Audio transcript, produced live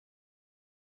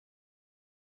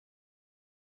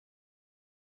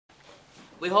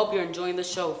We hope you're enjoying the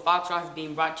show. Fox Rock is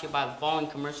being brought to you by the following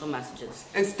commercial messages.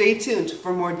 And stay tuned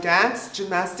for more dance,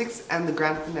 gymnastics, and the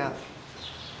grand finale.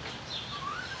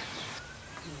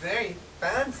 Very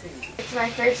fancy. It's my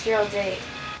first real date.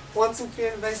 Want some free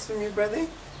advice from your brother?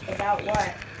 About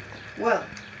what? Well,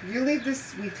 you leave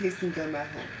this sweet tasting gum at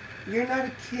home. You're not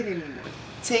a kid anymore.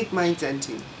 Take my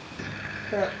Dentine.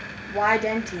 But why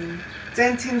Dentine?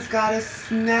 Dentine's got a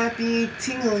snappy,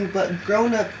 tingling, but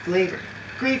grown-up flavor.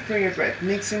 Great for your breath.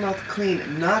 Makes your mouth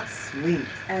clean, not sweet.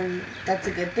 And that's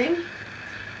a good thing?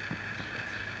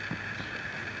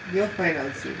 You'll find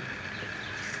out soon.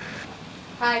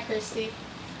 Hi, Christy.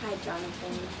 Hi,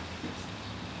 Jonathan.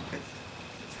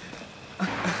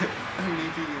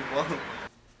 Maybe you won't.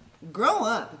 Grow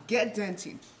up. Get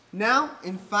Dentine. Now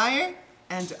in fire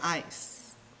and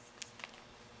ice.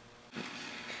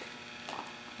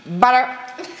 Butter.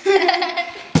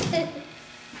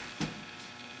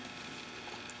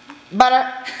 Butter.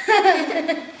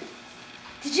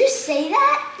 Did you say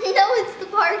that? No, it's the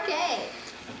parquet.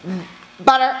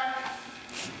 Butter.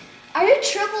 Are you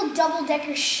triple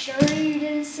double-decker sure you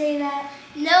didn't say that?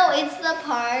 No, it's the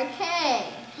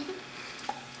parquet.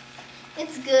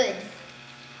 It's good.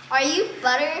 Are you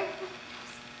butter?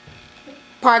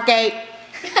 Parquet.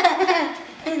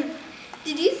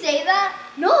 Did you say that?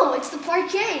 No, it's the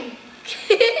parquet.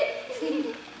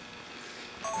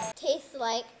 Tastes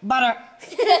like Butter.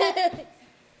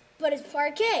 but it's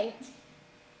parquet.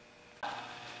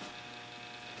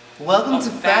 Welcome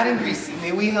to Fat and Greasy.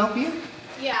 May we help you?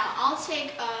 Yeah, I'll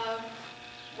take,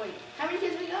 wait, how many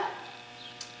kids we got?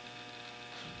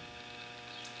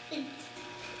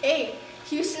 8.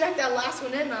 You snuck that last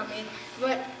one in on me,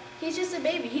 but he's just a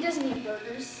baby. He doesn't eat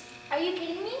burgers. Are you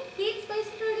kidding me? He eats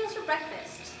spicy Doritos for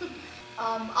breakfast.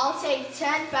 I'll take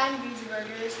 10 fat and greasy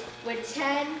burgers with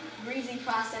 10 greasy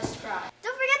processed fries.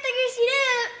 Don't forget the greasy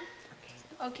dip.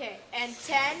 Okay, and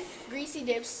 10 greasy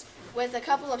dips with a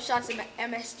couple of shots of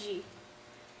MSG.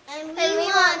 And we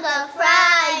want the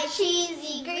fried,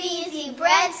 cheesy, greasy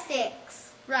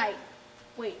breadsticks. Right.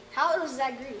 Wait, how was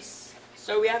that grease?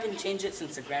 So we haven't changed it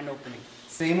since the grand opening.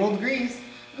 Same old grease.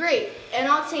 Great, and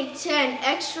I'll take 10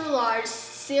 extra large,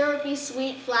 syrupy,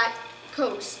 sweet, flat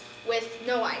Cokes with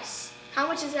no ice. How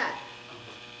much is that?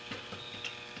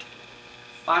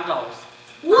 $5.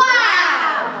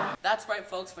 Wow! That's right,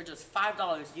 folks. For just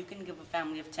 $5, you can give a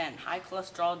family of 10 high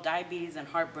cholesterol, diabetes, and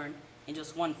heartburn in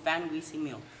just one fat and greasy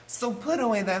meal. So put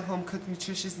away that home-cooked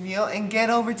nutritious meal and get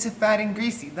over to Fat and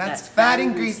Greasy. That's Fat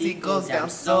and Greasy goes down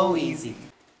so easy.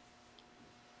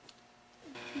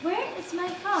 Where is my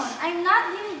phone? I'm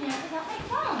not leaving here without my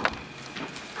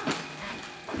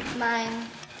phone. Mine.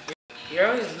 You're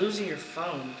always losing your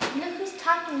phone. Look who's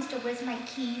talking, Mr. Where's my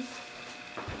keys?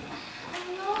 I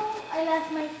know I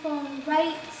left my phone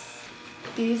right.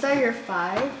 These are your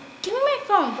 5? Give me my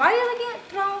phone. Why are you looking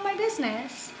at all my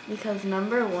business? Because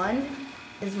number 1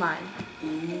 is mine.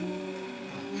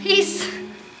 Peace.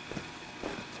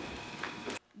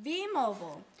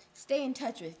 V-Mobile. Stay in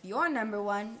touch with your number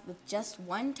 1 with just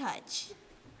one touch.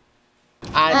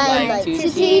 I'd like to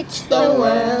teach the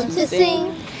world to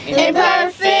sing in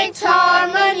perfect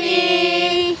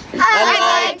harmony.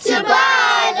 I'd like to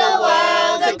buy the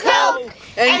world a Coke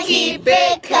and keep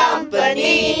it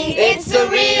company. It's the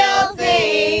real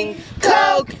thing.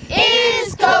 Coke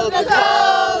is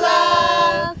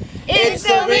Coca-Cola. It's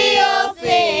the real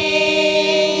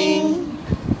thing.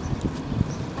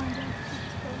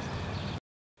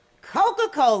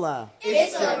 Coca-Cola.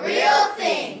 It's the real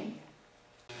thing.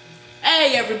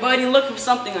 Hey everybody, looking for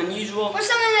something unusual? Or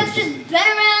something that's just been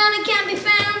around and can't be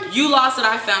found. You lost it,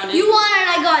 I found it. You want it,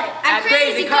 I got it. At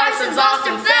Crazy Carson's Lost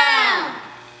and Found.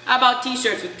 How about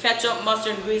t-shirts with ketchup,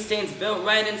 mustard, and grease stains built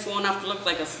right in so one have to look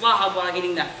like a slob while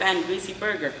eating that fat and greasy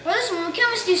burger? Or this one with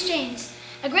chemistry stains.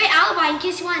 A great alibi in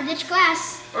case you want to ditch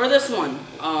class. Or this one.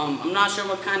 I'm not sure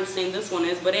what kind of stain this one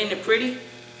is, but ain't it pretty?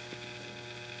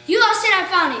 You lost it, I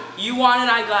found it. You want it,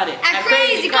 I got it. At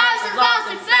Crazy Carson's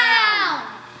Lost and Found.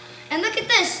 And look at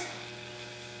this.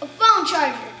 A phone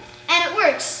charger. And it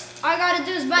works. All I gotta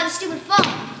do is buy the stupid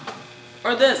phone.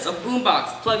 Or this, a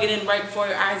boombox. Plug it in right before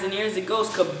your eyes and ears, it goes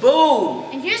kaboom!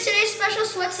 And here's today's special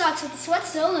sweat socks with the sweat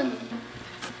still in them.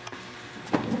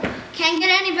 Can't get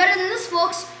any better than this,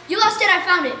 folks. You lost it, I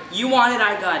found it. You want it,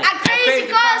 I got it. At Crazy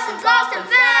Carson's Lost and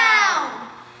Found.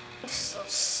 So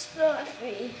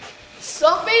stuffy.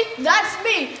 Stuffy? That's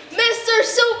me, Mr.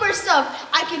 Super Stuff.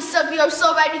 I can stuff you up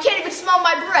so bad you can't even smell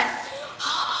my breath.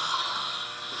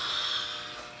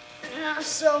 Not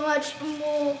so much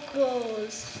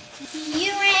mocos.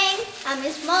 You ring, I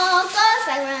miss mocos.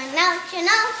 I run out, you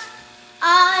know,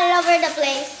 all over the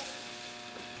place.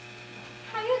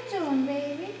 How you doing,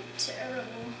 baby?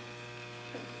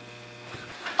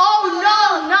 Oh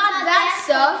no, not that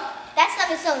stuff. That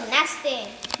stuff is so nasty.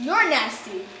 You're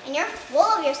nasty. And you're full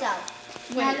of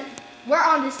yourself. Wait, we're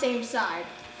on the same side.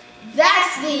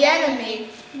 That's the enemy.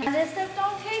 Now this stuff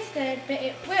don't taste good, but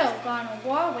it will go on a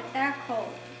war with that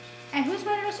cold. And who's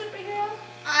my little superhero?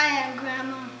 I am,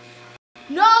 Grandma.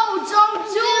 No, don't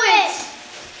do it!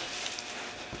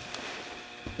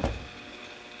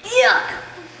 Yuck!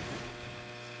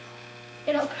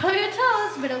 It'll curl your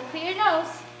toes, but it'll clear your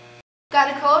nose.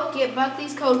 Got a cold? Get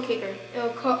Buckley's Cold Kicker. It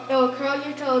will curl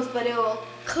your toes, but it will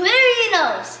clear your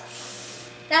nose.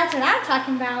 That's what I'm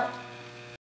talking about.